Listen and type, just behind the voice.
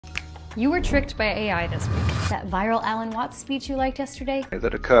You were tricked by AI this week. That viral Alan Watts speech you liked yesterday?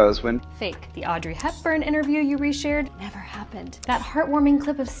 That occurs when Fake. The Audrey Hepburn interview you reshared? Never happened. That heartwarming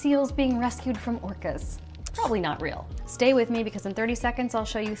clip of seals being rescued from orcas? Probably not real. Stay with me because in 30 seconds I'll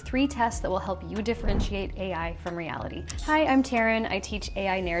show you 3 tests that will help you differentiate AI from reality. Hi, I'm Taryn. I teach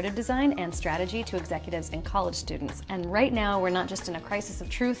AI narrative design and strategy to executives and college students. And right now we're not just in a crisis of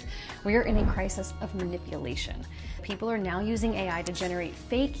truth, we are in a crisis of manipulation. People are now using AI to generate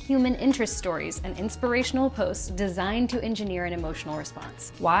fake human interest stories and inspirational posts designed to engineer an emotional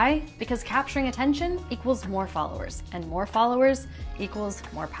response. Why? Because capturing attention equals more followers, and more followers equals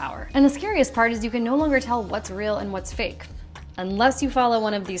more power. And the scariest part is you can no longer tell what's real and what's fake, unless you follow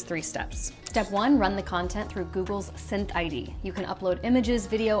one of these 3 steps. Step 1, run the content through Google's SynthID. You can upload images,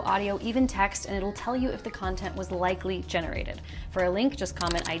 video, audio, even text, and it'll tell you if the content was likely generated. For a link, just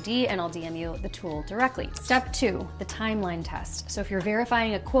comment ID and I'll DM you the tool directly. Step 2, the timeline test. So if you're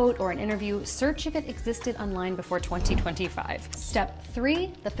verifying a quote or an interview, search if it existed online before 2025. Step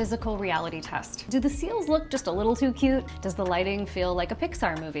 3, the physical reality test. Do the seals look just a little too cute? Does the lighting feel like a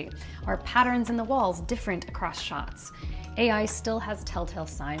Pixar movie? Are patterns in the walls different across shots? AI still has telltale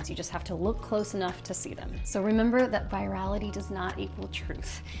signs, you just have to look close enough to see them. So remember that virality does not equal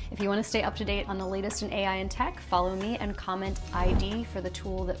truth. If you want to stay up to date on the latest in AI and tech, follow me and comment ID for the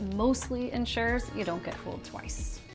tool that mostly ensures you don't get fooled twice.